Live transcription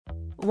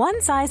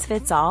One size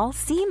fits all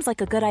seems like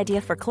a good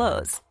idea for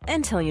clothes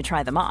until you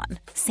try them on.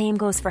 Same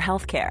goes for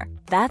healthcare.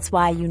 That's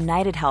why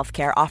United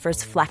Healthcare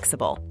offers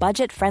flexible,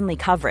 budget-friendly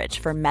coverage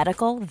for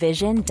medical,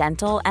 vision,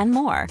 dental, and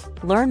more.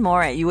 Learn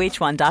more at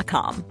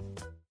uh1.com.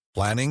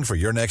 Planning for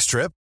your next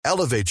trip?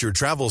 Elevate your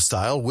travel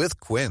style with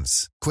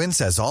Quince. Quince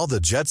has all the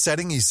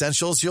jet-setting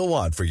essentials you'll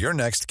want for your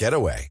next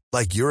getaway,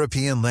 like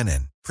European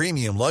linen,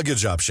 premium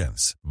luggage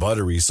options,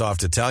 buttery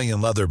soft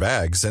Italian leather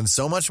bags, and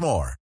so much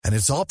more. And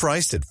it's all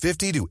priced at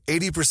 50 to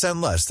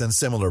 80% less than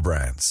similar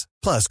brands.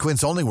 Plus,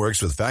 Quince only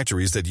works with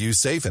factories that use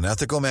safe and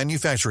ethical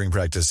manufacturing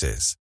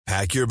practices.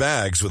 Pack your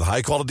bags with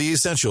high-quality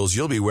essentials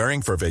you'll be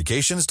wearing for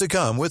vacations to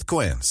come with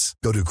Quince.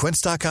 Go to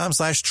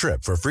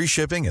quince.com/trip for free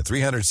shipping and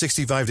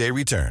 365-day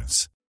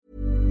returns.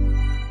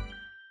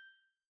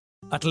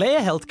 At Leia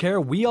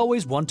Healthcare, we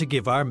always want to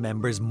give our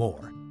members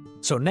more.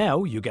 So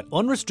now you get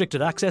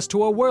unrestricted access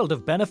to a world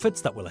of benefits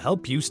that will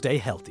help you stay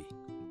healthy.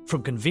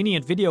 From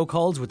convenient video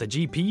calls with a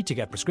GP to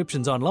get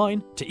prescriptions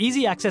online, to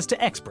easy access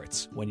to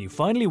experts when you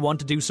finally want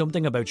to do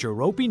something about your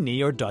ropey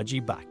knee or dodgy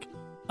back.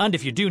 And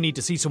if you do need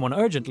to see someone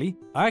urgently,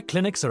 our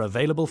clinics are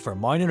available for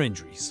minor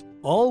injuries,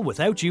 all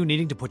without you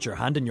needing to put your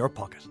hand in your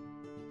pocket.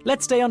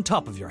 Let's stay on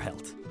top of your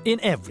health,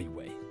 in every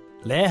way.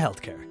 Leia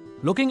Healthcare,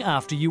 looking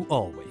after you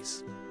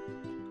always.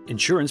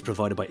 Insurance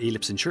provided by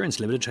Ellipse Insurance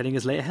Limited, trading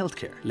as Leia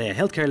Healthcare. Leia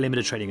Healthcare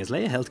Limited, trading as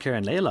Leia Healthcare,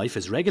 and Leia Life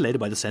is regulated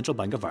by the Central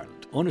Bank of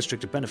Ireland.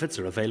 Unrestricted benefits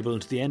are available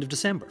until the end of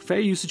December. Fair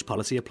usage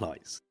policy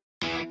applies.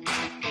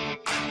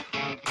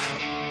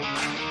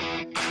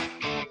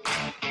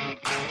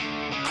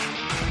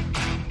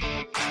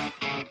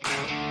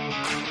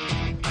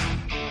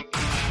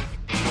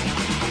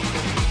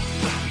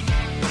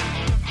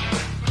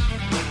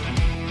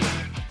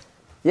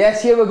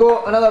 Yes, here we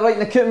go. Another right in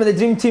the coop with the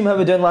Dream Team. How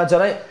we doing, lads? All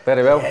right?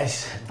 Very well.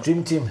 Yes,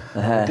 Dream Team.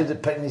 Good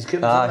at picking these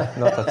coops.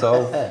 Not at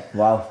all.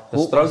 Wow. The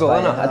struggle,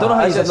 isn't it? I don't know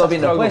how you've not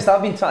been replaced.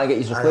 I've been trying to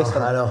get you replaced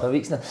for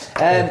weeks now.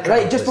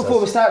 Right, just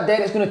before we start,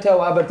 Derek's going to tell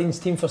Aberdeen's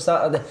team for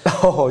Saturday.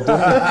 Oh,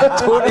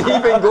 don't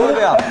even go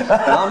there.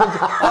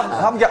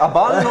 I've got a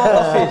ban on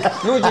the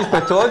face. No, just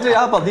Pataudry,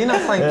 Aberdeen, I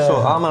think. So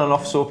I'm in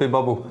enough soapy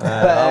bubble.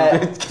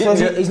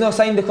 So he's not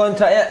signed the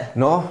contract yet?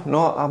 No,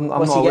 I'm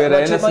not aware of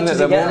anything at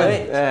the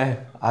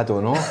moment. I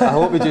don't know. I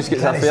hope he just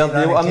gets a fair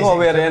deal. I'm not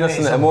aware of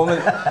anything at the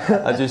moment.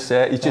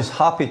 He's just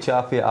happy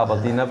chappy at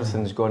Aberdeen.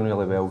 Everything's going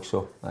really well.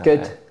 So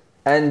good.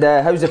 And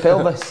how's the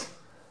pelvis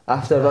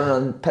after running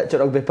on pitch at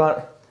Rugby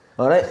Park?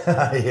 All right.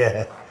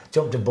 Yeah.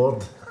 Jumped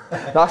aboard.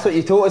 That's what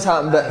you told us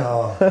happened, but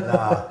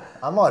nah.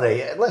 I'm all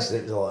right. Listen,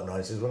 it was a lot of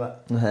nonsense,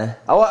 wasn't it?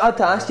 I had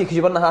to ask you because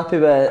you weren't happy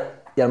with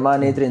your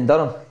man Adrian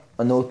Durham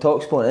on the old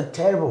talk spot, eh?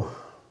 Terrible.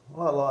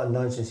 What a lot of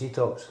nonsense he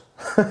talks.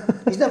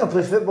 He's never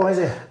played football, has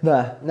he?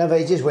 Nah. Never.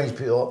 He just wins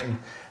people up,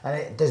 and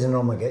it doesn't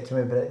normally get to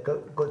me, but it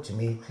got to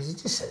me because he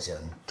just sits there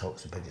and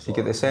talks the biggest. You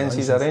get the sense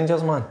he's a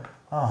Rangers man.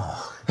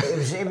 Oh,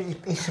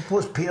 he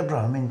supports Peterborough.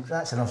 I mean,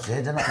 that's enough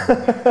said, isn't it?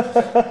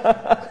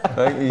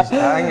 I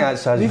think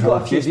that's his We've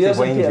got a few beers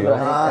in Peterborough.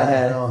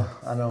 I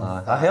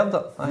know. I heard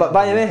it. But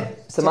by the way,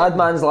 it's the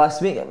Madman's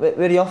last week. Where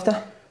are you off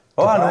to?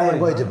 Oh, I know. I'm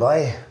going to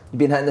Dubai. You've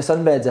been hitting the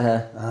sunbeds,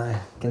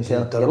 Aye. Can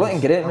tell. You're looking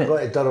great, mate. I'm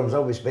going to Durham's.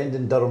 I'll be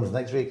spending Durham's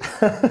next week.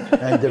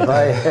 In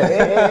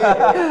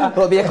Dubai.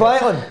 Will it be a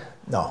quiet one?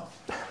 No.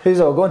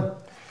 Who's all going?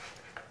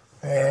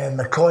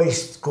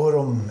 McCoist,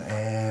 Gorham,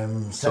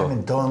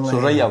 Simon Donnelly. So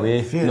right away.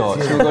 It's not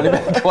going to be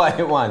a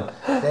quiet one.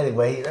 Derek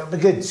White. It'll be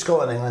good.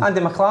 Scotland, England.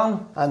 Andy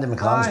McLaren. Andy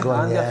McLaren's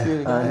going.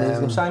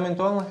 Yeah. Simon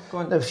Donnelly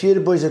going. A few of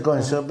the boys are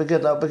going, so it'll be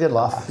good. That'll be a good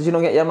laugh. Did you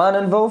not get your man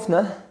involved,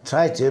 no?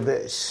 Try to, but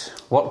it's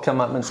work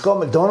commitments. Scott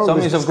McDonald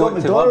was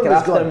gone.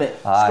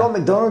 Scott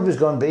McDonald was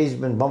gone, but he's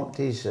been bumped.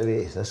 He's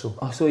away to Thistle.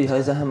 Oh, so he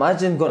has.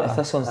 Imagine going to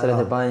Thistle instead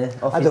of Dubai.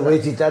 I'd have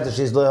waited. I'd have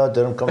said, "Look,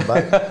 Durham, come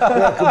back."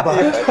 Come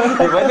back.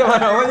 You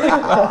wouldn't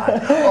you?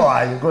 Oh,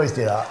 I'm going to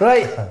do that.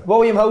 Right,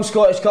 William Hill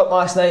Scottish Cup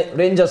last night.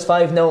 Rangers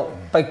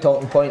 5-0. Big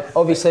talking point.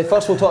 Obviously,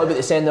 first we'll talk about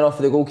the sending off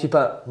of the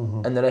goalkeeper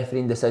and the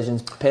refereeing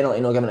decisions. Penalty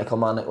not given to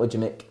Kilmarnock. What do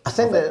you make? I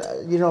think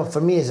that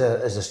for me as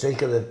a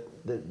striker,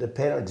 the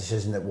penalty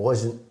decision that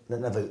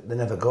they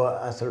never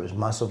got. I thought it was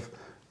massive.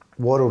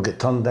 Worrell got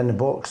turned in the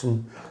box,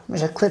 and it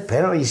was a clear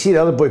penalty. You see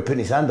the other boy putting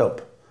his hand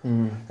up.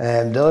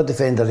 The other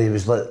defender, he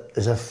was like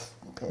as if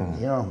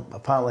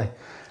apparently. I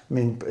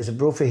mean, as a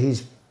Brophy,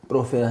 he's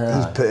put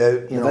out.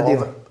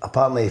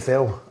 Apparently he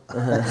fell,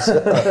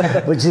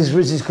 which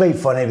is quite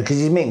funny because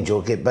he's making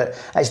joke it, but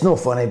it's not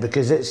funny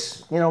because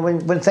it's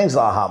when things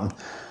like that happen.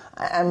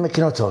 And we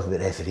cannot talk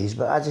about referees,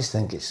 but I just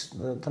think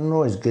they're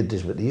not as good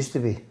as what they used to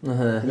be.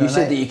 You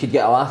said that you could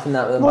get a laugh in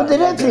that with them. Well, the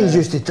referees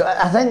used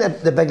to. I think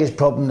that the biggest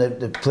problem that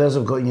the players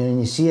have got, and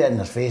you see it in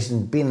their face,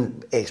 and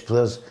being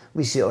ex-players,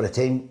 we see it all the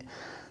time.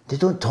 They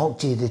don't talk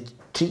to you. They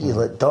treat you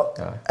like dirt,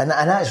 and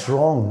that's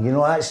wrong. They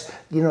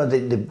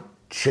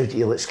shout at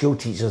you like school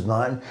teachers and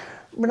that. And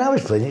when I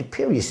was playing,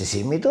 people used to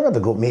say to me, "Don't have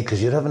a go at me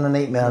because you're having a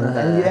nightmare,"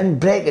 and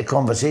break the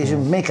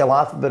conversation, make a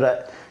laugh about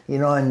it,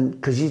 and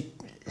because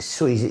it's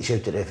so easy to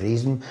shout at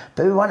referees,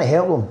 but we want to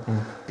help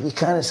them. But you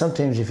can't.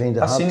 Sometimes you find it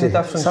hard. I seen the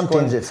difference.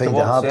 Sometimes it find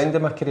it hard. The end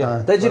of my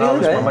career. Did you really?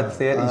 When I was in my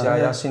mid-30s,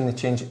 I seen the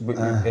change.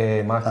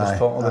 Mark was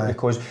talking about,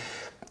 because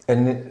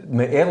in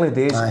my early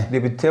days, they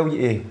would tell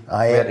you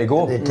where to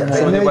go,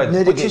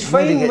 which is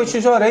fine, which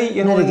is all right,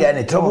 you know. You get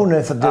in trouble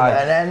now for doing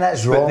it, and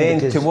that's wrong. But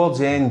then towards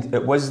the end,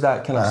 it was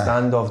that kind of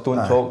standoff.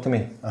 Don't talk to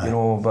me, you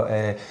know.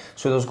 But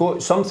so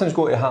something's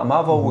got to happen.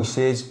 I've always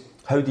says,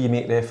 how do you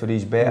make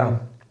referees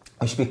better?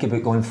 I speak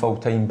about going full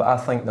time, but I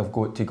think they've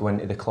got to go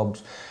into the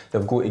clubs.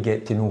 They've got to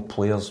get to know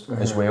players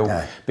as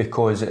well,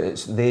 because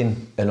it's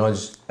them and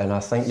us, and I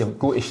think you've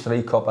got to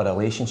strike up a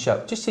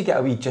relationship just to get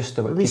a wee gist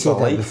of what people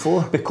like.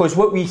 Before. Because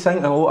what we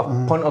think, a lot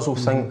of punters will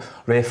think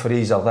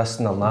referees are this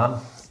and are that,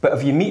 but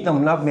if you meet them,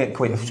 and I've met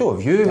quite a few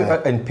of you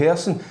in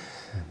person,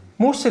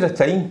 most of the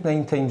time,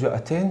 9 times out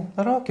of 10,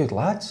 they're all good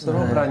lads, they're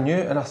all brand new,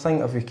 and I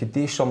think if we could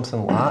do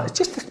something like that, it's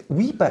just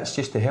wee bits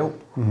just to help.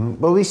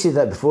 Well, we said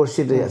that before, if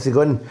they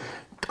go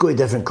to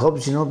different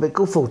clubs, you know, but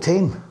go full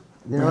time.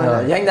 You know,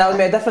 you think that would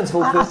make a difference?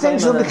 I think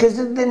so, because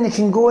then they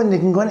can go into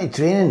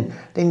training.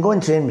 They can go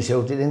and train with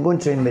Celtic, they can go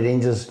and train with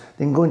Rangers,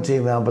 they can go and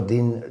train with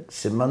Aberdeen,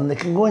 St Mirren. They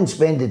can go and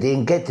spend the day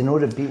and get to know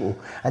the people,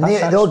 and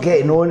they all get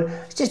to know.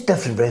 It's just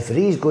different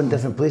referees going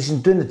different places,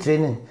 doing the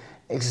training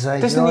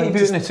exercise. Doesn't need to be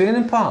out in the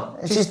training part.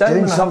 It's just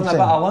doing something. Having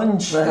a bit of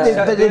lunch. It'd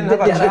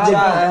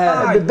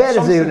be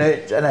better if they went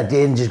out in a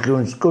day and just go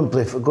and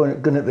play, going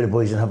out with the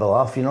boys and have a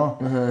laugh, you know.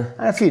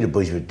 And a few of the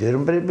boys would do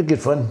them, but it'd be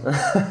good fun.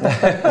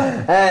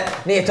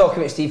 Need to talk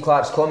about Steve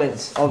Clarke's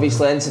comments.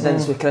 Obviously,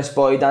 incidents with Chris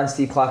Boyd and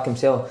Steve Clarke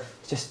himself.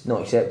 It's just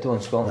not acceptable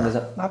in Scotland, is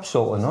it?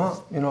 Absolutely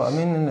not. You know what I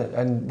mean?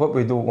 And what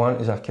we don't want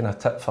is a kind of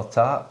tit for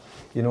tat.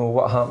 You know,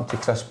 what happened to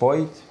Chris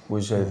Boyd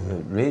was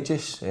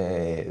outrageous.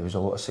 There was a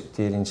lot of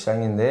sectarian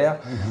singing there.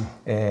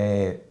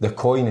 The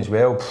coin as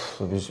well,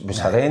 was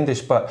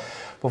horrendous, but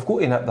we've got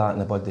to nip that in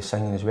the bud, the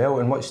singing as well.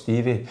 And what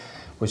Stevie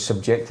was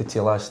subjected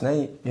to last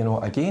night, you know,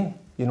 again,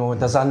 you know,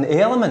 there's an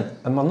element,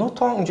 and we're not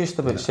talking just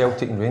about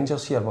Celtic and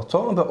Rangers here, we're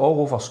talking about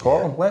all over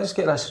Scotland. Let's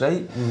get this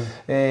right.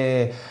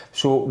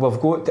 So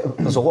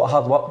there's a lot of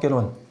hard work going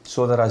on.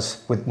 So there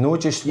is, with no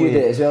just you do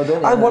it as well,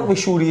 don't you? I work with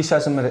show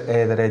racism with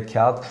the red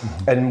card,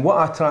 and what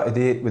I try to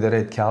do with the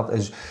red card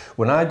is,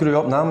 when I grew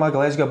up, and I'm a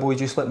Glasgow boy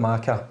just like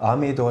Macca, I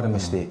made all the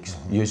mistakes,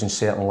 using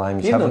certain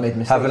language,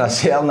 having a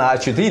certain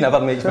attitude. He never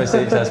makes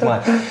mistakes, this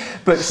man.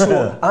 But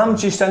so, I'm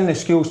just in the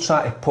schools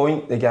trying to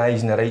point the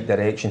guys in the right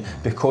direction,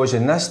 because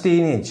in this day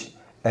and age,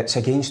 it's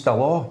against the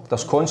law,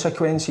 there's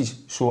consequences,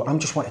 so I'm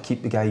just want to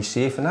keep the guys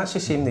safe, and that's the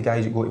same the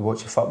guys that go to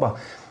watch the football.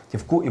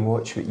 You've got to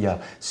watch what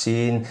you're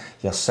saying,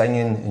 you're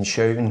singing and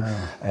shouting,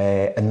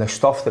 and the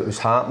stuff that was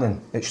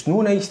happening. It's no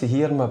nice to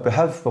hear, but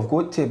we've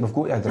got to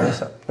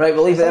address it. Right,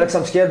 we'll leave it there because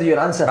I'm scared of your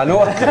answer. I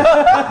know.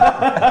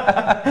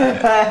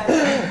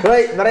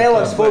 Right,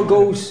 Morelos, 4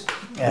 goals.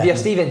 If you're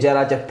Steven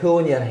Gerrard, you're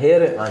pulling your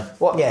hair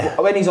out, man.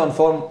 When he's on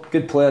form,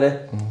 good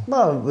player, eh?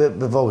 Well,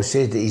 we've always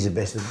said that he's the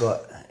best they've got.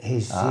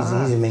 He's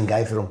the main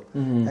guy for them,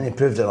 and he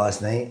proved it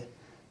last night.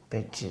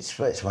 But it's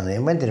one of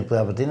them. When did he play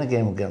Aberdeen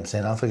again? We'll get him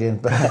sent off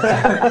again.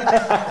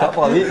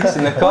 Couple of weeks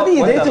in the cup. What do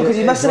you do to him? Because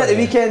he's missing at the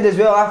weekend as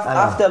well.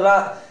 After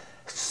that,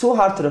 it's so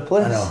hard to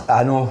replace.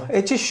 I know.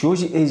 It just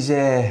shows you he's. Do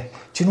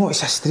you know,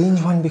 it's a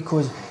strange one,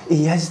 because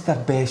he is their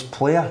best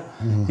player.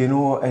 You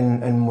know,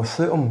 and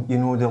without him, you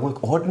know, they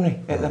look ordinary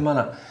at the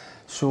minute.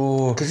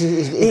 So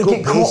he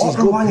got caught up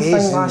in one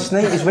thing last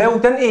night as well,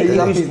 didn't he? He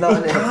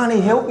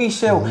can't help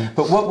himself.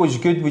 But what was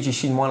good was you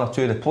seen one or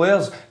two of the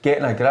players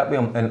getting a grip with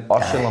him and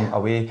ushering him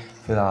away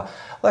for that.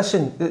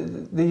 Listen,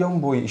 the young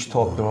boy is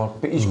top drawer,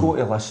 but he's got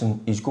to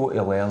listen, he's got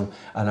to learn.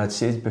 And I'd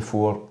said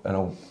before,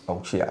 and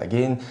I'll say it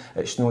again,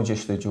 it's not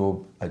just the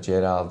job of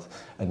Gerrard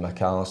and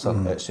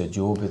McAllister, it's the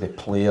job of the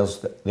players,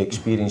 the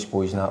experienced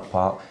boys in that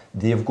part.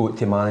 They've got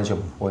to manage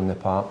him on the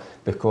part,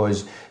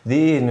 because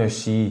they now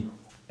see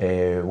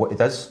what he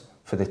does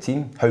for the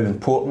team, how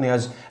important he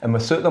is, and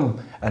without them,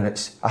 and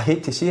it's, I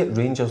hate to say it,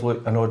 Rangers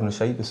look an ordinary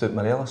side without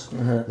Morelos.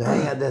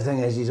 The thing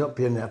is, he's up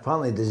here and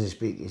apparently doesn't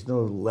speak, he's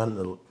not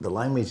learned the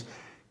language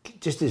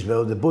just as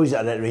well. The boys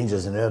that are at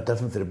Rangers and are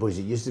different from the boys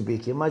that used to be.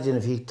 Can you imagine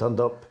if he turned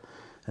up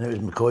and it was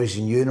McCoy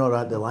and you and all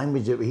that, the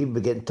language that he'd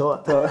be getting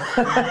taught?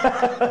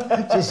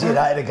 Just see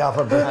that in the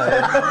gaffer.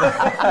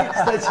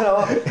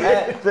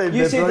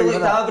 You said they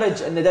looked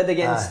average, and they did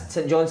against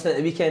St Johnstone at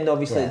the weekend,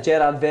 obviously.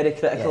 Gerrard very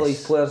critical of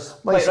his players.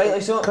 Quite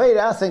rightly so. Quite,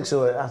 I think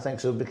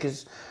so,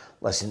 because,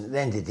 listen, at the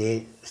end of the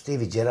day,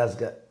 Stevie Gerrard's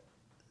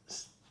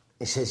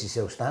he sets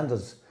himself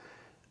standards.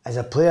 As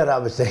a player, I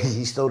would say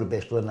he's still the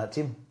best player in that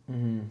team.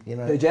 You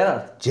know, who,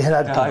 Gerrard?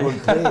 Gerrard can go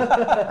and play,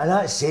 and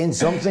that's saying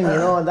something. You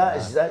know, and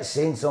that's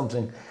saying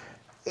something.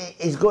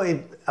 He's got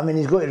to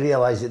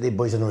realise that the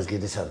boys are not as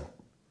good as him.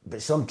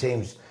 But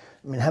sometimes,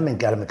 I mean, him and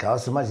Gary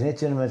McAllister, imagine they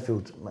two in the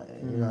midfield.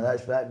 You know,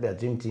 that'd be a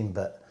dream team.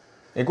 But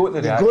you've got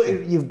the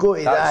reaction. You've got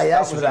to.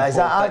 That's what it is.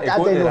 I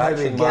don't know how we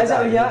get that. Is it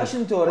a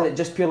reaction to, or is it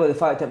just purely the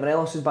fact that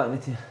Morelos is back in the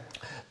team?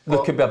 there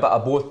could be a bit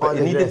of both, but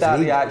you needed that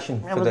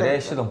reaction for the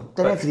rest of them.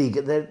 The referee,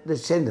 the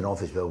sending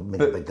off as well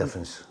made a big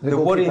difference. The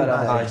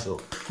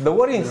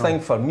worrying thing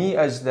for me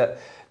is that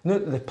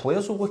the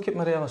players will look at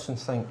Morelos and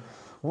think,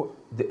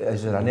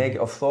 is there a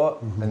negative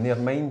thought in their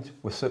mind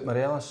without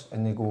Morelos,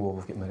 and they go,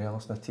 we've got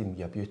Morelos in the team,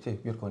 you're beauty,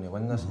 we're going to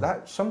win this.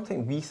 That's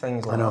something we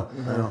things like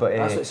that. But,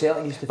 that's what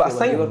Celtic used to feel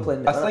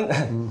when they were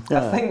playing.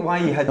 I think why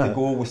you had to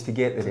go was to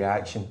get the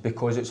reaction,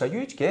 because it's a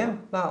huge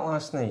game that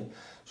last night.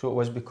 So it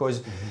was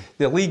because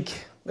the league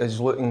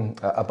is looking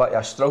at a bit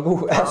of a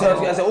struggle. Is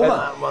it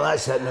over? Well,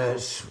 that's it now.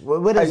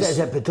 Where is it? Is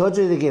it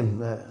Pittodrie, the game?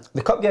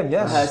 The cup game,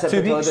 yes.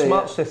 2 weeks,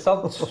 March the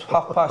 3rd,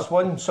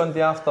 1:30,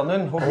 Sunday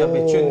afternoon. Hope you'll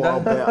be tuned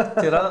in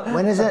to that.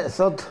 When is it?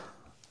 3rd?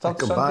 Third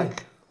come Sunday.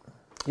 Back.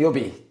 I'll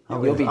be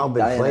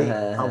flying.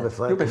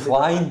 You'll be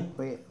flying.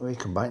 We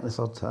come back the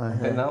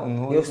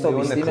 3rd. You'll still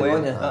be steaming,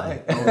 won't you?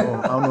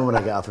 I'll know when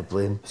I get off the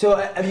plane. So,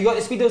 have you got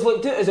the speedos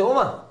looked out? Is it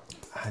over?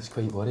 It's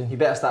quite worrying. You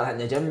better start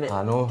hitting the gym, mate.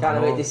 I know.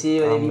 Can't wait to see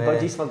you with the wee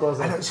budgie smugglers.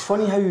 And it's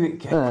funny how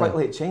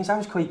quickly it changed. I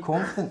was quite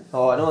confident.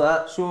 Oh, I know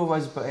that. So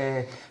was, but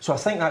so I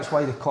think that's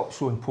why the cup's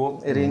so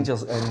important to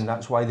Rangers, and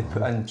that's why they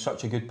put in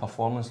such a good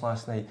performance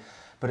last night.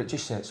 But it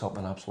just sets up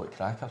an absolute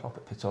cracker up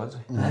at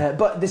Pittodrie.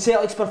 But the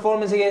Celtic's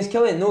performance against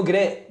Killian, no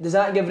great. Does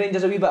that give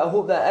Rangers a wee bit of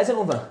hope that it isn't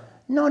over?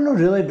 No, not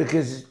really,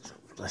 because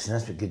listen,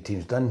 that's what good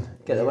teams done.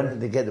 Get the win.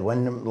 They get the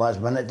win last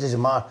minute. It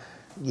doesn't matter.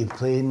 You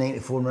play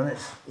 94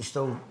 minutes.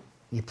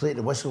 You play at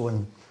the whistle,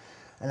 and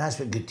that's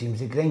what good teams,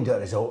 they grind out a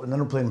result, and they're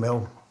not playing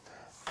well.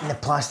 And the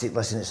plastic,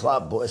 listen, it's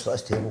like a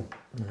table.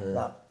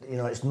 That,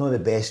 it's not the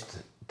best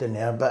down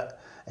there,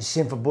 but it's the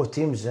same for both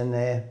teams. And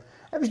it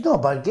was not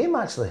a bad game,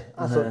 actually.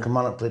 I thought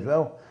Kilmarnock played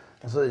well.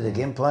 I thought they had a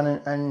game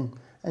plan,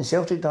 and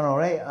Celtic done all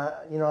right.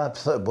 I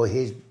thought the boy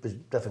Hayes was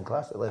different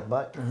class at left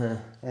back.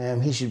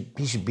 He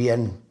should be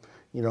in,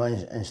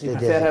 instead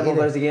of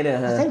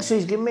Ezagiri. I think so.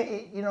 He's good,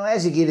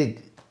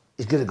 Ezagiri.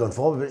 He's good at going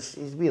forward, but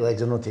his wee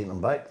legs are not taking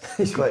him back.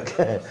 He's quick.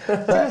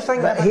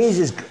 but Hayes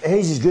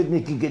is good, and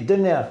he can get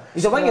down there.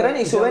 He's a winger, isn't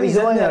he? So when he's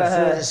in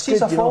there,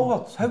 he's a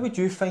forward. How would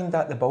you find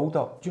that the build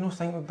up? Do you not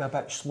think it would be a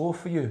bit slow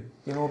for you?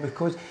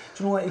 Because do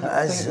you know what?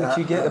 I think that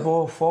you get the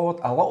ball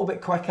forward a little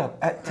bit quicker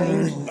at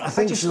times.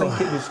 I just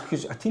think it was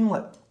because a team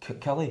like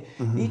Kelly,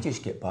 they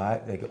just get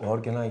back, they get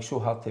organised, so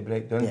hard to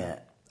break down. Yeah.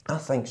 I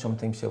think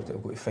sometimes Celtic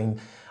have got to find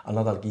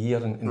another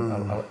gear and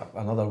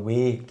another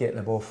way getting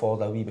the ball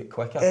forward a wee bit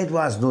quicker.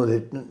 Edouard's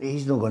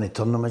he's not going to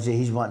turn them, is he?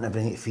 He's wanting to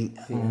bring it feet.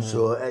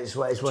 So it's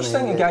one. Just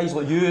thinking guys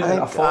like you in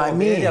a forward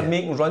area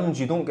making runs,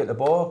 you don't get the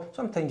ball.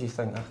 Sometimes you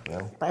think,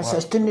 well. But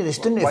it's down to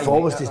the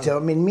forwards to tell. I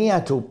mean, I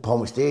told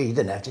Paul McStay, you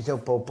didn't have to tell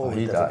Paul was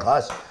different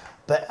class.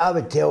 But I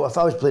would tell, if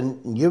I was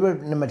playing and you were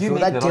in the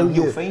midfield,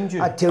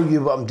 I'd tell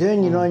you what I'm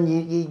doing, and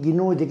you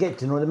know, they get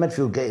to know the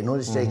midfield, get to know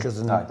the strikers,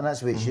 and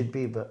that's the way it should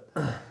be. But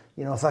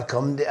if I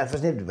come, if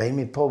there's nobody behind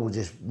me, Paul will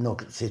just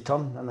say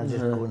turn, and I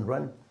just go and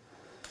run.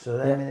 So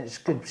I mean, it's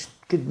good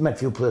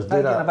midfield players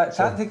do that. A bit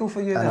tactical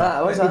for you then. He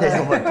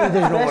doesn't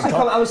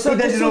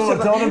know what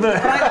we're talking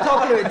about.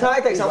 Talking about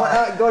tactics, I'm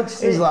like, God.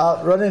 He's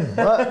like running.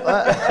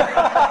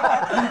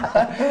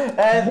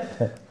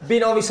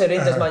 Being obviously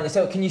Rangers man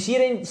yourself, can you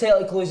see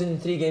Celtic losing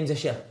 3 games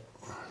this year?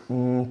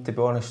 To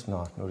be honest,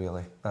 no, not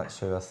really. That's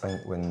how I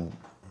think when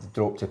they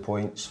dropped 2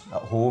 points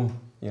at home,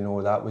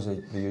 that was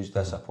a huge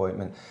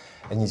disappointment.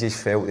 And you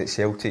just felt that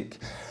Celtic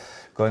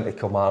going to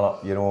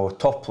Kilmarnock,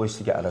 tough place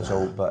to get a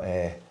result, but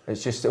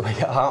it's just the way it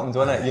happened,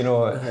 wasn't it?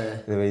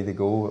 The way they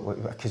go,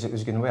 because it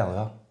was going well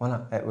there,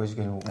 wasn't it? It was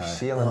going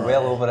sailing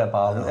well over a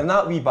bar, and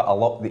that wee bit of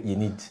luck that you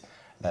need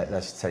at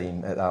this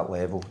time, at that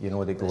level, they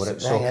go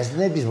it. So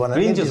nobody's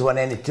won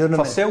any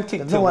tournament. For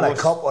Celtic to won a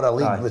cup or a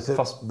league without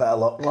a bit of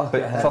luck.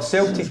 But for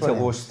Celtic to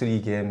lose 3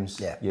 games,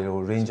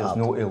 Rangers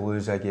not to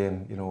lose a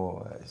game,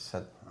 it's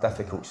a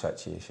difficult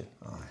situation.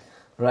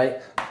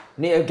 Right.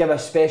 Need to give a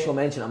special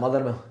mention to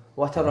Motherwell.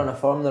 What a run of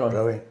form they're on.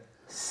 Brilliant.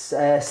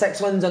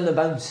 6 wins on the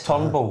bounce.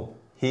 Turnbull,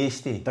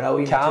 Hasty,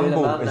 Brilliant.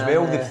 Campbell as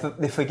well.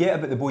 They forget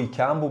about the boy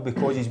Campbell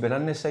because he's been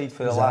in the side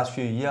for the last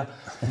few years.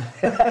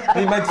 The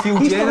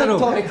midfield general.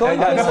 Tommy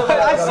Conley.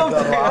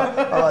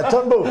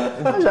 Turnbull.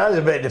 That was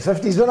about the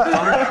 50s, wasn't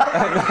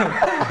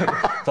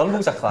it?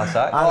 Turnbull's a class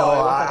act.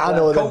 I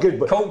know they're good.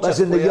 But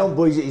listen, player. The young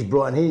boys that he's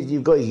brought in,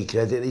 you've got to give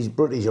credit. He's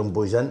brought these young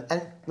boys in,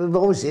 and we've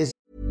always said.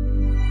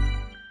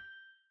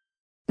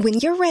 When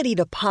you're ready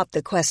to pop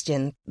the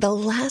question, the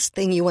last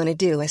thing you want to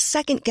do is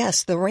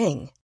second-guess the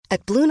ring.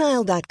 At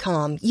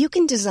BlueNile.com, you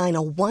can design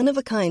a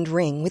one-of-a-kind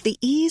ring with the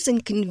ease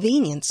and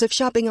convenience of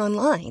shopping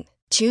online.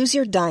 Choose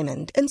your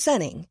diamond and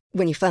setting.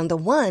 When you find the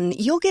one,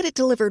 you'll get it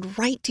delivered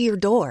right to your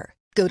door.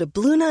 Go to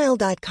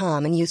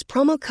BlueNile.com and use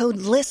promo code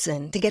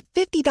LISTEN to get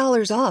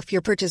 $50 off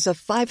your purchase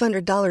of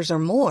 $500 or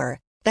more.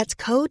 That's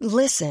code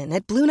LISTEN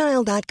at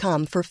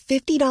BlueNile.com for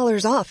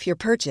 $50 off your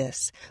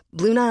purchase.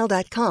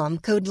 BlueNile.com,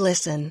 code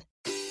LISTEN.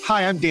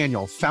 Hi, I'm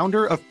Daniel,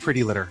 founder of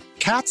Pretty Litter.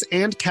 Cats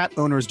and cat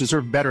owners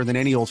deserve better than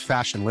any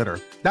old-fashioned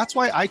litter. That's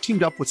why I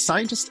teamed up with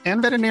scientists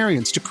and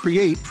veterinarians to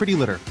create Pretty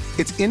Litter.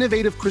 Its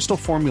innovative crystal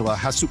formula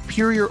has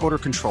superior odor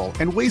control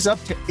and weighs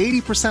up to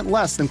 80%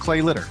 less than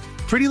clay litter.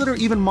 Pretty Litter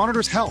even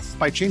monitors health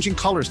by changing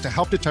colors to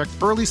help detect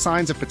early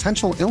signs of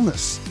potential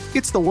illness.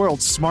 It's the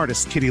world's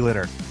smartest kitty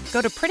litter.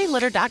 Go to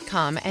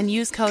prettylitter.com and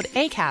use code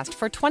ACAST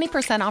for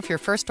 20% off your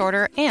first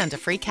order and a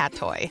free cat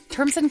toy.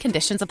 Terms and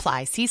conditions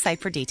apply. See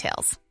site for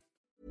details.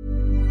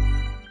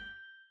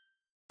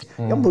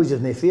 Young boys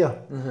have no fear.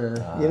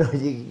 You know,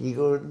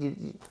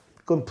 you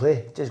go and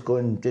play, just go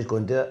and do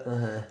it.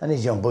 And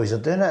these young boys are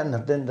doing it, and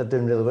they're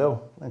doing really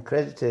well. And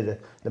credit to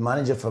the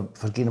manager for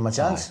giving them a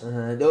chance.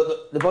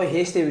 The boy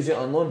Hasty was out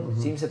on loan.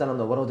 Seems to have done him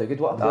the world a good.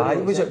 What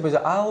was it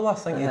Alloa? I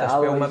think he had a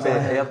spell, maybe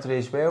Airdrie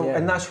as well. Yeah.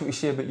 And that's what you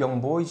say about young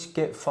boys,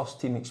 get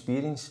first team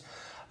experience.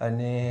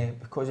 And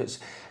because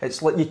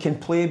it's like you can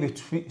play, we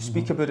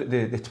speak about it,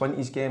 the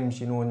 20s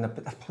games, you know,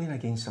 but they're playing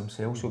against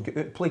themselves. So get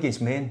out, play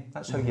against men,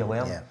 that's how you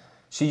learn. Yeah.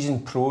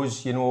 Seasoned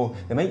pros, you know,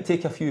 they might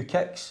take a few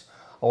kicks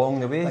along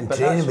the way. And but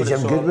training with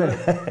Jim Goodwin.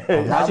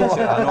 I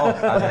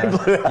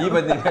know. He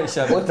wouldn't get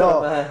shit.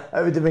 No,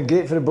 it would have been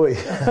great for the boy.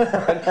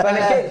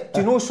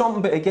 Do you know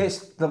something? But it gets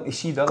them to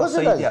see the other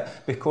side of it.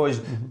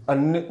 Because,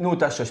 and no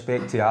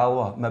disrespect to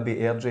Alloa, maybe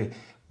Airdrie,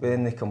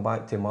 when they come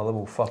back to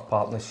Motherwell, third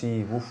partner,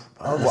 see, what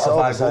have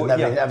I got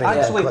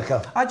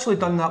here? Actually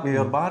done that with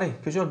your Barry,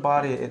 because your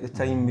Barry at the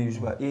time, he was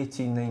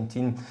 18,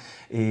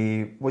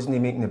 19, wasn't he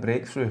making the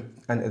breakthrough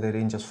into the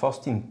Rangers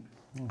first team?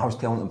 I was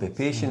telling him to be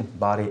patient.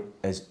 Barry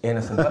is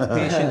anything but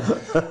patient.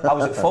 I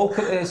was at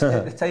Falkirk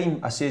at the time.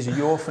 I says, are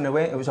you off on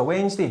it was a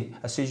Wednesday.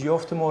 I says, you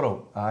off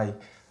tomorrow? Aye.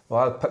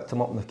 Well, I picked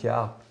him up in the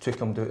car, took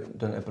him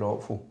down to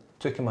Brockville,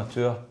 took him a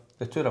tour.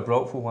 The tour of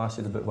Brockville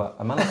lasted about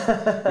a minute,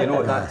 you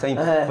know, at that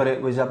time. But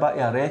it was a bit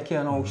of a recce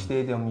in all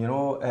stadium, you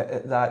know,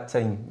 at that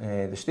time.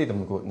 The stadium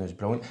we got in was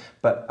brilliant.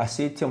 But I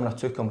said to him when I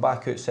took him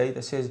back outside,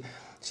 I says,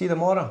 see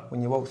tomorrow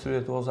when you walk through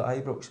the doors at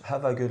Ibrox,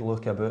 have a good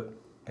look about.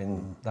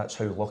 And that's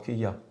how lucky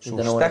you are. So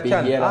stick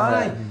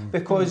in,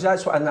 because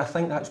that's what, and I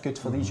think that's good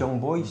for these young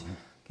boys.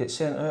 Get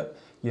sent out,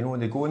 you know,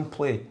 they go and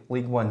play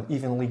League One,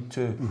 even League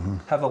Two.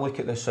 Have a look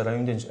at the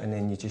surroundings, and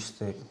then you just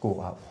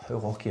go, how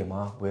lucky am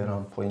I where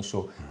I'm playing?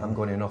 So I'm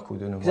going to knuckle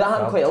down. Because that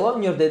happened quite a lot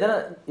in your day, didn't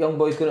it? Young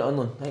boys going out on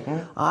loan.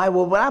 Right? Aye,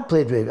 well, when I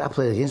played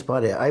against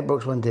Barry at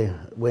Ibrox one day,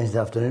 Wednesday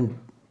afternoon.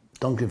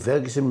 Duncan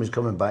Ferguson was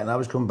coming back, and I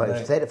was coming back. There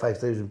was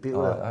 35,000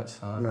 people there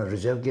in a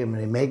reserve game,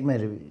 and he megged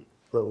me.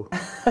 Little.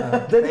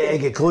 He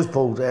get close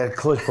pulled. Right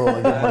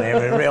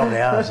on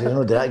the arse. There's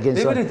no doubt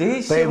against that.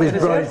 But it was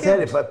brilliant.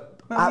 35,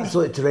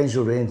 absolute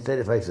torrential rain.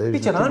 35,000.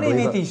 Peter Annie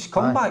made his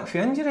comeback for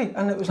injury,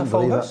 and it was a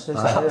full house. It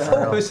was a full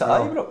house at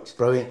Ibrox.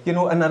 Brilliant. You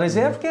know, in a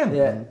reserve game.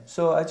 Yeah.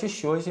 So it just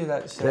shows you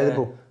that's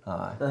incredible.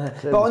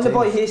 But on the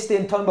boy Hasty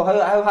and Turnbull,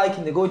 how high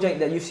can they go, Jink?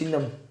 That you've seen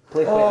them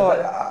play quite a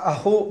bit? I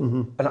hope.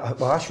 And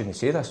I shouldn't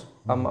say this.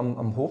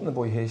 I'm hoping the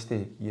boy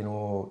Hasty, you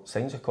know,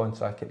 signs a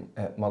contract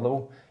at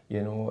Motherwell.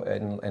 You know,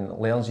 and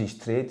learns his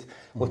trade.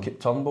 Look at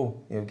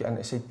Turnbull, you know, get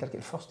into side, they're getting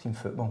first team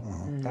football.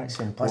 That's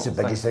important. That's the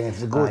biggest thing. If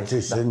they go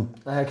too soon,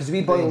 because we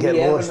boy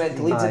Lee Evan went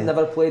to Leeds and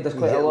never played. There's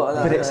quite a lot of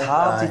that. But it's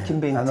hard. He can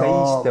be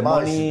enticed, the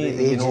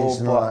money, you know.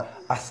 But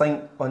I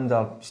think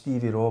under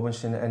Stevie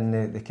Robinson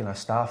and the kind of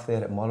staff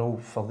there at Motherwell,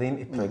 for them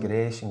to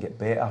progress and get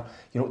better,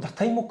 you know, their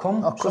time will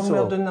come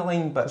somewhere down the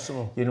line. But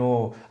you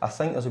know, I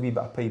think there's a wee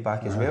bit of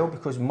payback as well,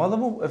 because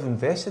Motherwell have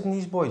invested in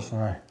these boys.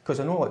 Because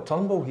I know, like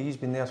Turnbull, he's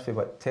been there for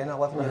what 10,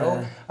 11 years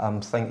old. I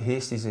think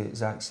Hasty's the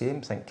exact same.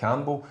 I think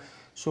Campbell.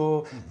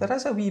 So there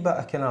is a wee bit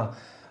of kind of,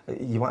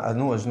 I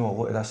know there's no a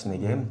lot of this in the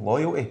game,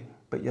 loyalty.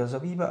 But there's a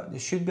wee bit, there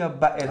should be a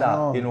bit of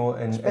that, you know,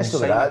 and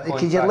especially that,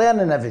 because you're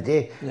learning every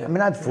day. I mean,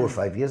 I had 4 or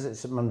 5 years at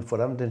St Mirren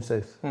before I'm down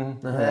south. And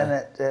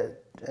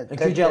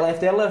could you have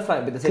left earlier,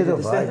 Frank, but it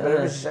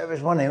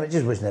was one of them, it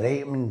just wasn't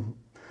right. I mean,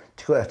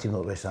 to go to a team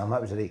like West Ham,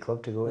 that was the right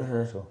club to go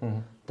to. So.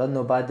 Done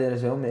no bad there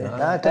as well, mate.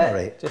 Nah, done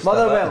right.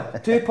 Motherwell,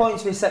 2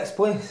 points for 6th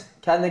place.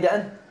 Can they get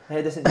in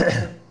ahead of St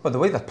Johnstone? Well, the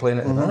way they're playing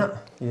it at the minute,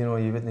 you know,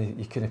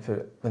 you couldn't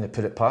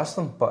put it past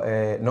them.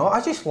 But no,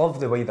 I just love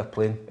the way they're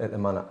playing at the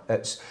minute.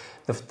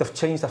 They've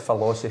changed their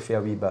philosophy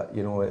a wee bit.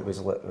 You know, it was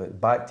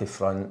back to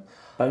front,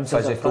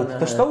 physical.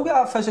 They've still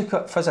got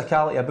that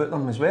physicality about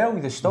them as well.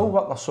 They still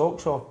work their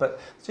socks off, but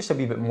it's just a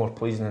wee bit more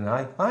pleasing than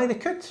I. Aye, they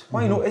could.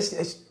 Why not?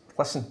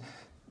 Listen.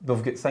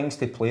 We've got things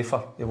to play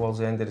for towards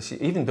the end of the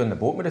season. Even down the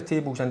bottom of the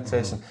table's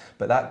interesting.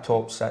 But that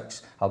top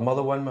 6, our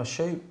mother won my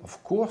shout,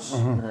 of course,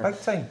 big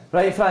time.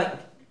 Right, Frank,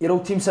 your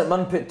old team St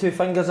Mirren put 2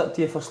 fingers up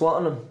to you for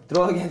slaughtering them.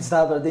 Draw against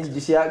Aberdeen, did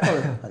you see that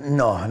coming?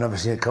 No, I never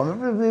seen it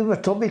coming. We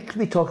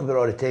talk about it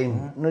all the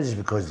time, not just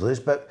because of Lewis,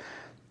 but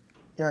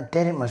you know,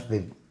 Derek must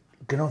be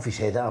going off his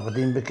head at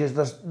Aberdeen,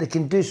 because they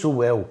can do so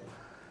well.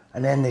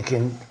 And then they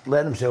can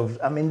let themselves,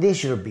 I mean, they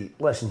should have beat,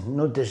 listen,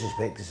 no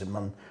disrespect to St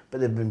Mirren, but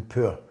they've been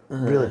poor,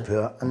 really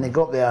poor, and they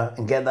got there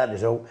and get that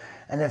result.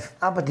 And if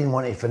Aberdeen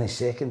wanted to finish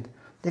second,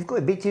 they've got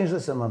to beat teams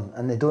like St Mirren,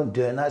 and they don't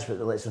do it, and that's what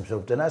they let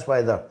themselves do, and that's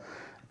why they're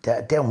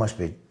Dale must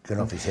be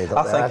going off his head.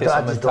 I think it's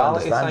a just don't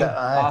mentality understand thing. it.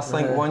 Aye. I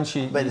think once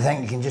you... But you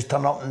think you can just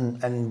turn up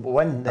and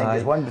win? Then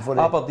just win before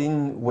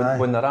Aberdeen,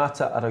 when they're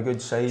at it, are a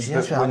good side. See,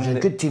 that's what happens.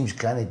 Good teams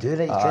can't do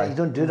that. You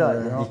don't do that.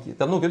 You know?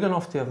 They're not good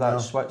enough to have that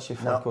switch you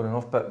flick on and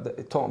off.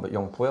 But talking about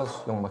young players,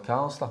 young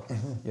McAllister,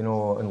 you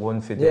know, and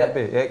loan for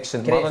Derby,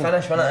 ex-St Mirren. Great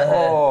finish, wasn't it?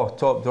 Oh,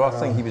 top drawer. I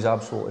think he was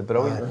absolutely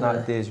brilliant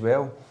that day as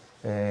well.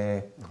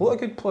 A lot of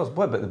good players.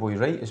 What about the boy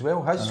Wright as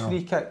well? His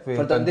free kick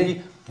for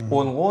Dundee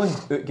on loan,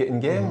 out getting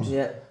games.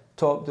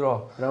 Top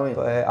draw. Brilliant.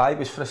 But it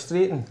was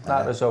frustrating,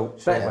 that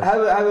result. So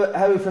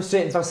how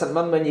frustrating for St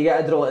Mirren when you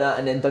get a draw like that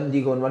and then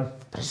Dundee go and win?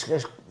 Is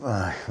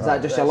that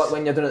just your luck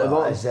when you're doing it at the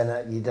bottom?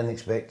 You didn't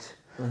expect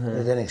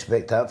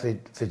that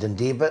for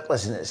Dundee, but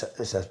listen, it's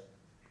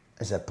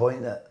a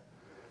point that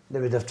they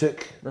would have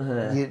took.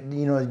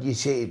 You know, you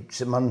say to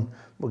St Mirren,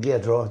 we'll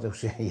get a draw, they'll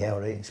say, yeah,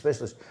 all right.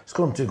 Especially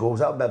scoring 2 goals,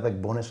 that would be a big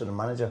bonus for the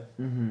manager.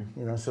 You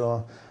know,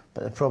 so,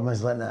 but the problem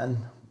is letting it in.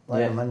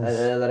 Letting them in at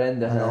the other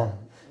end.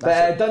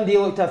 But Dundee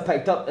looked to have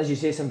picked up, as you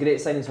say, some great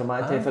signings from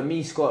my time. For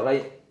me, Scott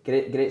Wright,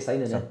 great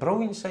signing. It's a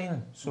brilliant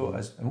signing. So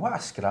it is, and what a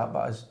scrap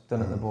that is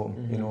down at the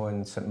bottom. You know,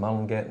 and St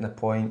Mirren getting the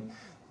point,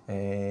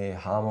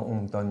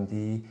 Hamilton,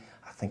 Dundee.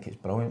 I think it's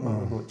brilliant.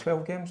 We've got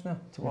 12 games now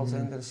towards the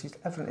end of the season.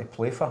 Everything to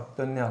play for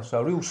down there.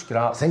 So a real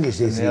scrap. I think it's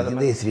they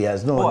three.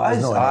 There's no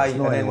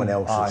anyone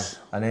else.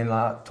 And then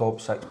that top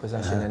 6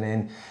 position, and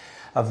then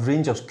if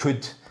Rangers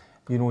could,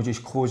 you know,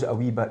 just close it a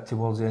wee bit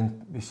towards the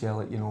end, we say,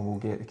 like, you know, we'll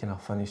get the kind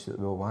of finish that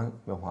I want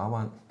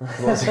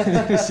towards the end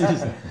of the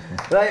season.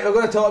 Right, we're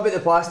going to talk about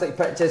the plastic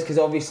pitches because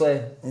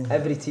obviously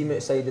every team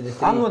outside of the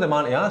 3. I'm not the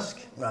man to ask.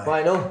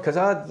 Why no? Because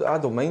I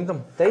don't mind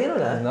them. Do you know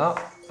that?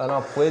 And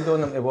I've played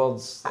on them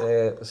towards...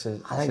 But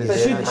should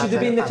they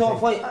be in the top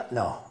flight?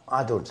 No,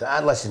 I don't.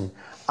 Listen,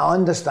 I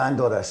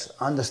understand all this.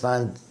 I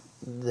understand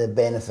the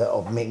benefit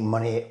of making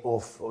money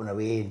off on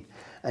away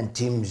and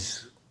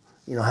teams...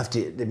 You know,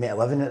 they make a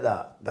living at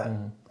that, but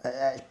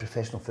it's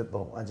professional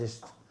football. I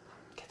think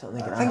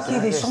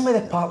there's some of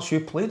the parts you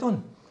played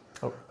on.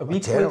 We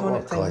played on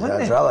it.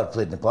 I'd rather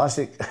played in the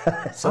plastic,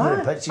 some of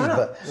the pitches,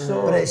 but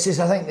it's just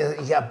I think you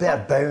get a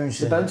better bounce.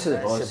 The bounce of the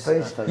balls.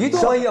 You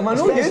don't like him, I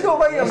know you don't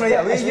like him right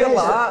away. You're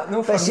like that.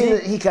 No, for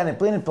me. He can't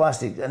play in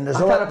plastic, and I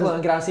can't play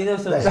on grass either.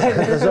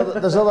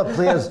 There's other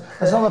players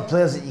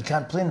that you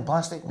can't play in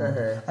plastic,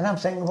 and I'm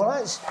thinking, well,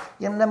 that's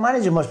the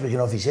manager must be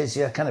getting off his head.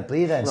 See, I can't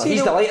play then.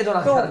 He's delighted on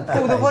a can't.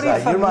 The worry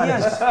for me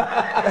is,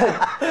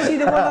 see,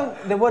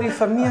 the worry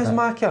for me is,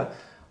 Macca.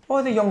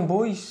 All the young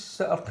boys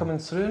that are coming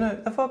through now,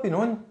 they've all been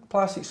on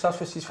plastic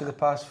surfaces for the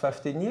past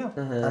 15 years.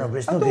 I know, but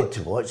it's not good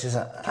to watch, is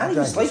it? Can't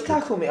you slide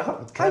tackle, mate?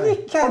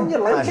 You can,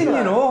 you're liking,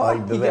 you know.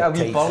 You get a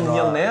wee burn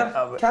here and there.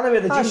 Can't wear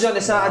the jeans on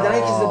the Saturday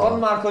night because the burn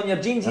mark on your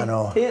jeans, you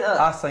hate it.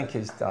 I think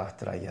it's dry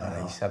your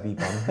eyes, a wee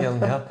burn here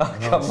and there.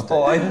 Come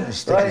on.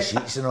 Sticky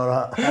sheets and all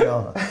that. I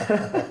know.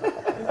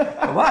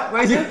 What?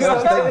 Where you go?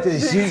 Stick to the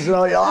sheets and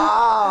all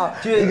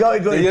that. You got to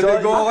go to the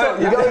toilet.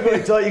 You got to go to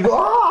the toilet. You go,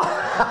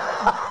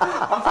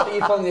 I thought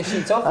you flung the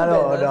sheets off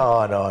No.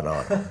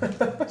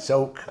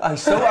 Silk. I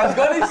was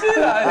going to say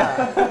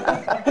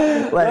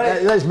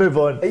that. Let's move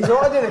on. He's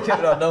not doing the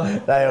kick run now.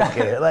 Right,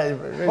 okay.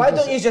 Why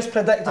don't you just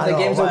predict if the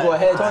games will go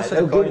ahead?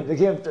 The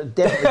game's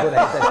definitely going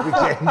ahead this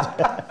weekend.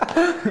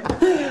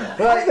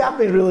 Right, I've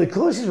been really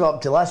close up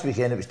to last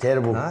weekend. It was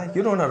terrible.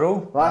 You're on a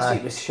roll. Last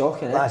week was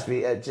shocking. Last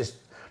week, it just...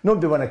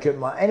 Nobody won a coup.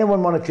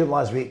 Anyone won a coup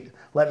last week,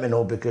 let me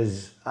know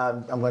because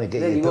I'm going to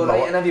get you.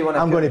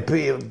 I'm going to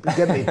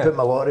put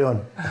my lottery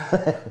on.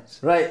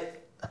 Right.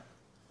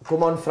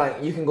 Come on,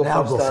 Frank. You can go first.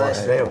 I'll go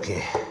first. Right,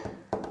 okay.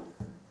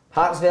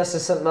 Hearts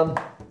versus St Mirren.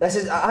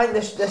 I think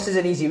this is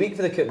an easy week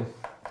for the coup.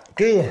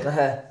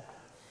 Okay.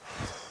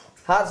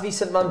 Hearts v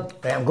St Mirren.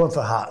 Right, I'm going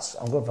for Hearts.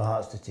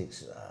 to take...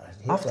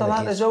 After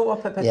that result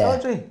up at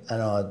Pittodrie? I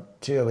know,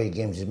 2 away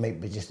games, it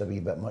might be just a wee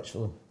bit much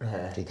for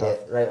them to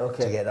get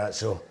that.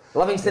 So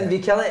Livingston v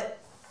Kelly.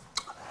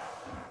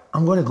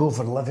 I'm going to go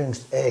for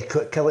Livingston.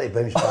 Kelly to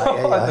bounce back.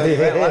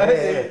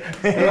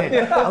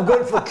 I'm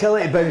going for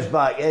Kelly to bounce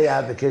back.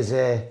 Because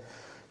I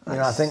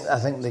think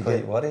they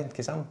get worried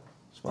because I'm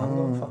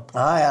swallowing for.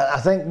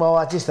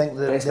 I just think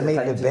that they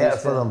might be better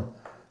for them.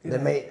 They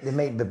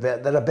might be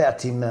better. They're a better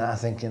team, I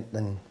think,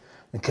 than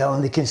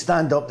Kelly. They can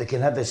stand up, they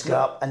can have the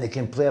scrap, and they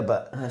can play a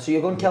bit. So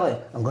you're going Kelly?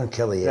 I'm going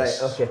Kelly,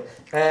 yes. Right,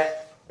 okay.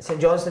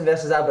 St Johnstone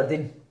versus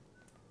Aberdeen.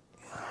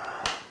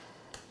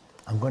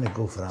 I'm going to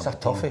go for Aberdeen.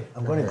 It's a toughie.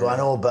 I'm going to go, I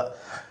know, but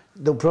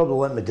they'll probably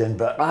let me down.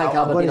 But I think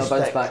Aberdeen will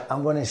bounce back.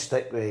 I'm going to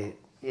stick with,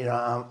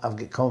 I've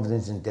got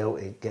confidence in Dale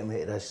to get me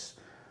to this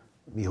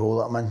wee hole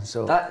that I'm in.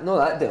 So that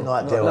Dale.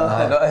 Not Dale.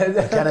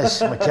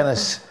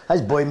 McInnes.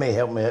 His boy may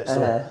help me out.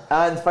 So.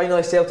 And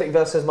finally, Celtic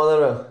versus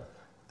Motherwell.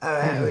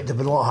 It would have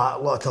been a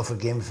lot tougher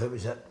game if it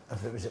was at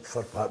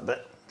Fir Park,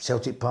 but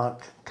Celtic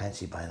Park, can't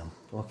see by them.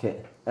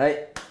 Okay.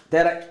 Right,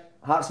 Derek,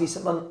 Hearts v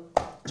St Mirren.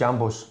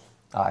 Jambos.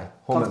 Aye.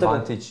 Home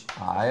advantage.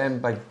 Aye,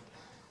 and big.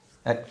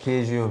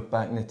 Kezio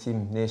back in the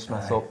team,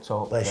 Naismith up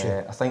top. I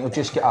think we'll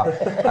just get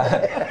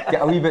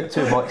a wee bit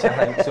too much,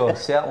 I think, so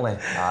certainly.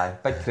 Aye,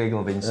 big Craig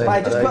Levein. Just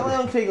quickly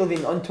on Craig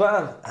Levein, on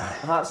Twitter,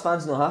 Hearts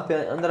fans not happy,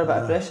 under a bit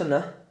of pressure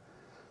now.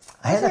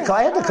 I had a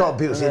couple of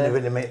people saying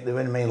they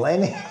wouldn't mind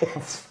Lenny.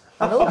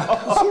 I know.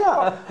 See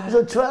that? I was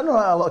on Twitter,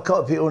 a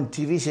couple of people on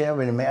TV saying I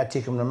wouldn't mind, I'd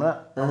take him in a minute.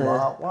 I'm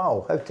like,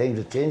 wow, how times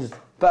have changed.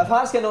 But if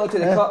Hearts get knocked to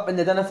the cup and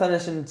they didn't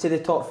finish in, say, the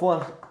top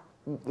 4,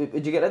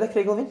 would you get rid of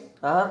Craig Levein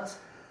at Hearts?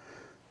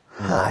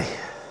 Aye.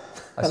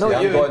 I know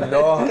you would.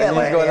 No, get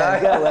Lenny.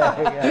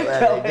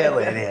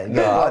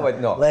 No, I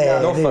would not.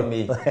 Not for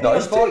me. No,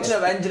 he's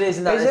fortunate with injuries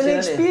and that. He's an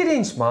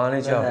experienced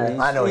manager.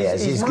 I know he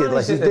is. He's good.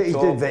 He's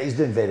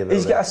doing very well.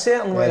 He's got a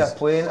certain way of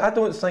playing. I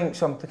don't think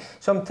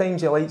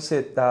sometimes he likes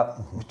it that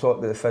we talk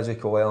about the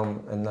physical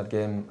element in their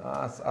game.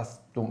 I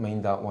don't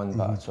mind that one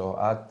bit at all.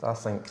 I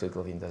think Craig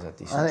Levein does a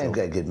decent job. I think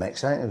they've got a good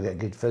mix. I think they've got a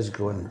good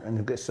physical and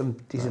they've got some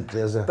decent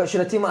players there. But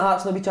should a team like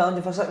Hearts not be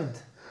challenging for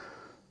second?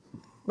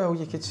 Well,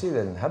 you could say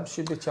that Hibs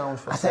should be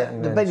challenged for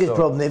second. The biggest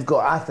problem they've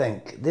got, I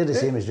think, they're the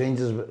same as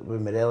Rangers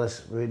with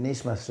Morelos, with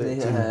Naismith.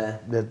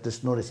 They're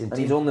just not the same team.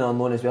 And he's only on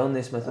loan as well,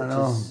 Naismith. I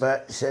know,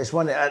 but it's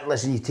one that,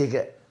 listen, you take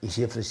it, he's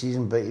here for the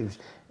season, but he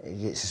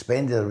gets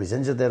suspended or was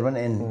injured there, wasn't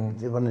he? And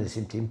they weren't in the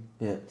same team.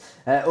 Yeah.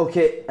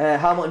 Okay,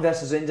 Hamilton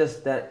versus Rangers.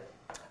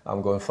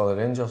 I'm going for the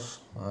Rangers.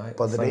 Right,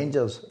 for the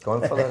Rangers?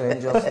 Going for the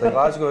Rangers. The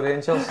Glasgow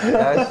Rangers.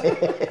 Yes.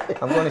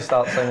 I'm going to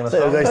start singing a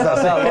song. That's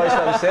what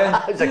I'm saying.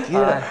 It's a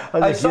cue.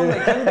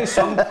 Something can be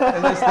sung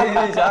in this day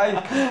and age,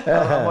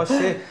 I must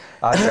say.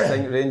 I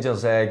think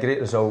Rangers,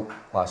 great result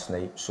last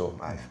night, so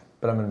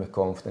brimming with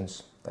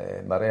confidence.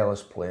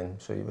 Morelos playing,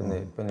 so you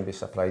wouldn't be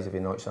surprised if he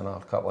knocks in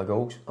another couple of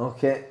goals.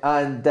 Okay,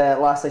 and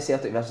lastly,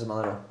 Celtic versus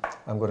Motherwell.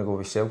 I'm going to go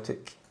with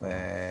Celtic.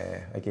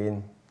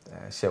 Again,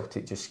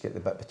 Celtic just get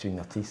the bit between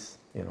their teeth,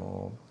 you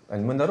know.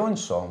 And when they're on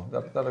song,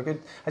 they're a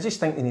good. I just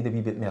think they need a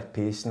wee bit more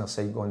pace in their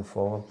side going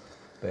forward.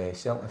 But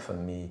certainly for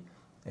me,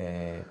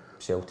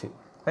 Celtic.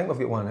 I think we've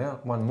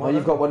got one more. Oh,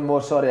 you've got one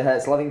more. Sorry,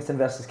 it's Livingston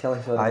versus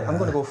Kelly. I'm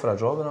going to go for a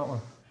draw with that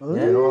one.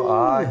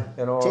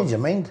 Change your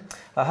mind.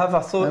 I have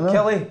a thought,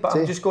 Kelly, but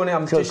I'm just going to.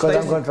 I'm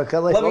going for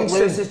Kelly.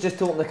 Lewis has just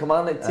told him the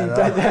commandant team.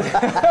 No,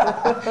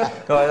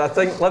 I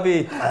think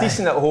Livy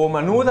decent at home.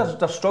 I know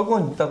they're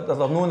struggling. They're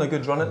not a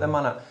good run at the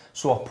minute,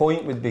 so a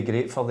point would be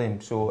great for them.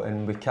 So,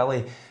 and with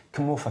Kelly,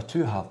 come off for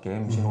 2 hard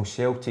games. You know,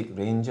 Celtic,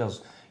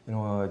 Rangers. You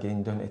know,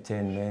 again down to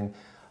 10 men.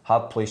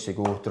 Hard place to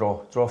go.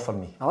 Draw for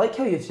me. I like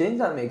how you've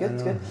changed that, mate.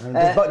 Good.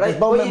 What are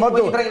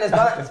you bringing us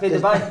back to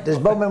Dubai? Does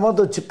Bob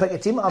McMurdo pick a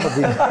team at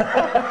Aberdeen?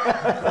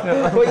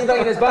 What are you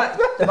bringing us back?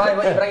 Dubai,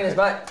 what are you bringing us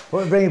back? What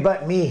are you bringing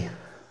back me?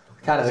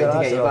 Can't wait to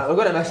get you back. We're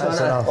going to miss you,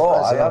 aren't we?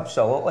 Oh,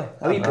 absolutely.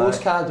 A wee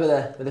postcard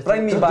with the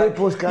bring me back.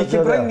 You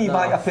can bring me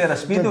back a pair of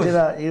Speedos.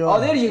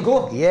 Oh, there you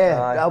go.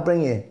 Yeah, I'll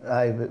bring you.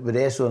 With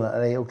S on it.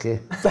 Right, okay.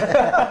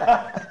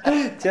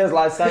 Cheers,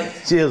 lads.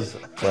 Thanks. Cheers.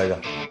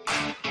 Pleasure.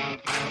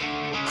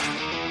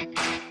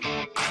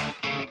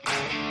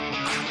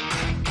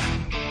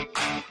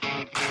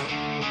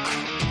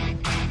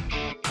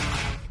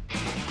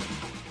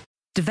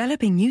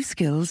 Developing new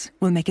skills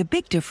will make a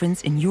big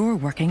difference in your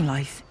working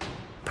life.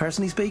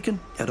 Personally speaking,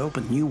 it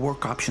opened new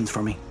work options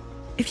for me.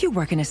 If you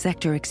work in a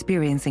sector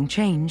experiencing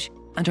change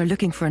and are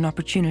looking for an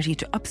opportunity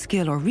to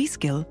upskill or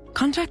reskill,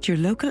 contact your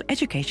local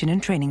education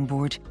and training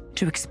board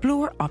to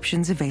explore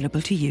options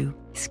available to you.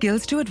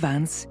 Skills to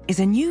Advance is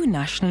a new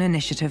national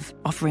initiative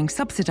offering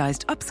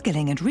subsidised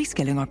upskilling and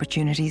reskilling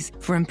opportunities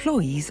for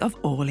employees of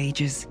all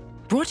ages.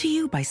 Brought to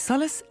you by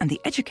Solace and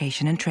the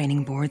Education and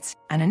Training Boards,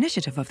 an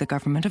initiative of the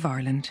Government of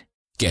Ireland.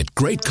 Get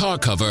great car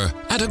cover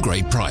at a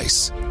great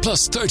price,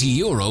 plus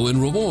 €30 in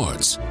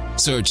rewards.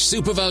 Search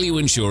SuperValue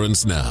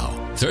Insurance now.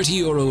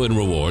 €30 in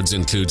rewards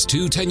includes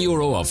 2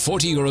 €10 of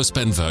 €40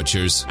 spend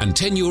vouchers and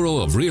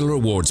 €10 of real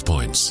rewards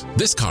points.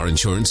 This car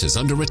insurance is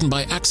underwritten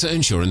by AXA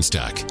Insurance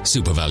DAC.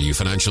 SuperValue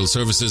Financial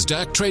Services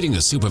DAC, trading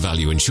as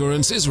SuperValue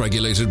Insurance, is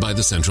regulated by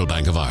the Central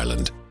Bank of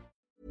Ireland.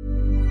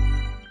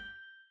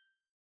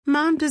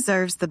 Mom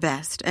deserves the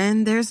best,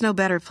 and there's no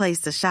better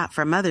place to shop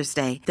for Mother's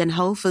Day than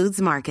Whole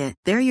Foods Market.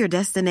 They're your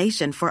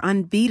destination for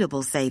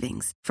unbeatable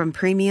savings, from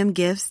premium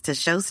gifts to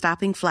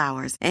show-stopping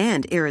flowers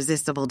and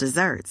irresistible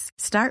desserts.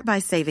 Start by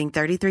saving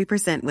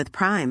 33% with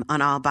Prime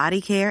on all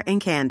body care and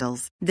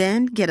candles.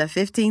 Then get a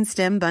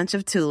 15-stem bunch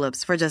of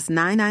tulips for just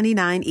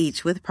 $9.99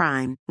 each with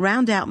Prime.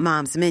 Round out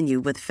Mom's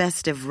menu with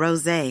festive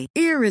rosé,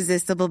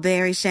 irresistible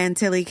berry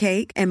chantilly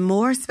cake, and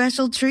more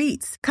special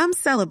treats. Come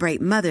celebrate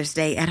Mother's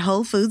Day at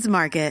Whole Foods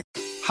Market.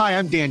 Hi,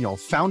 I'm Daniel,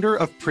 founder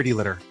of Pretty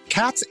Litter.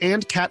 Cats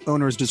and cat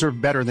owners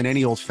deserve better than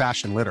any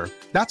old-fashioned litter.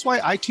 That's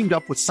why I teamed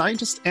up with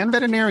scientists and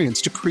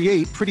veterinarians to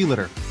create Pretty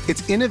Litter.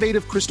 Its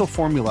innovative crystal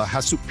formula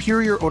has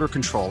superior odor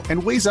control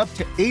and weighs up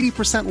to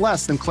 80%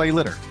 less than clay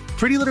litter.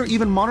 Pretty Litter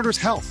even monitors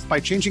health by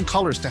changing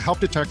colors to help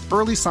detect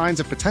early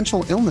signs of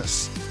potential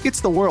illness.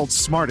 It's the world's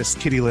smartest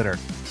kitty litter.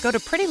 Go to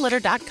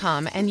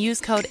prettylitter.com and use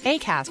code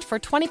ACAST for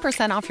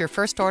 20% off your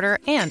first order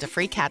and a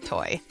free cat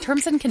toy.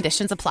 Terms and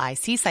conditions apply.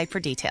 See site for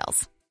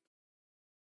details.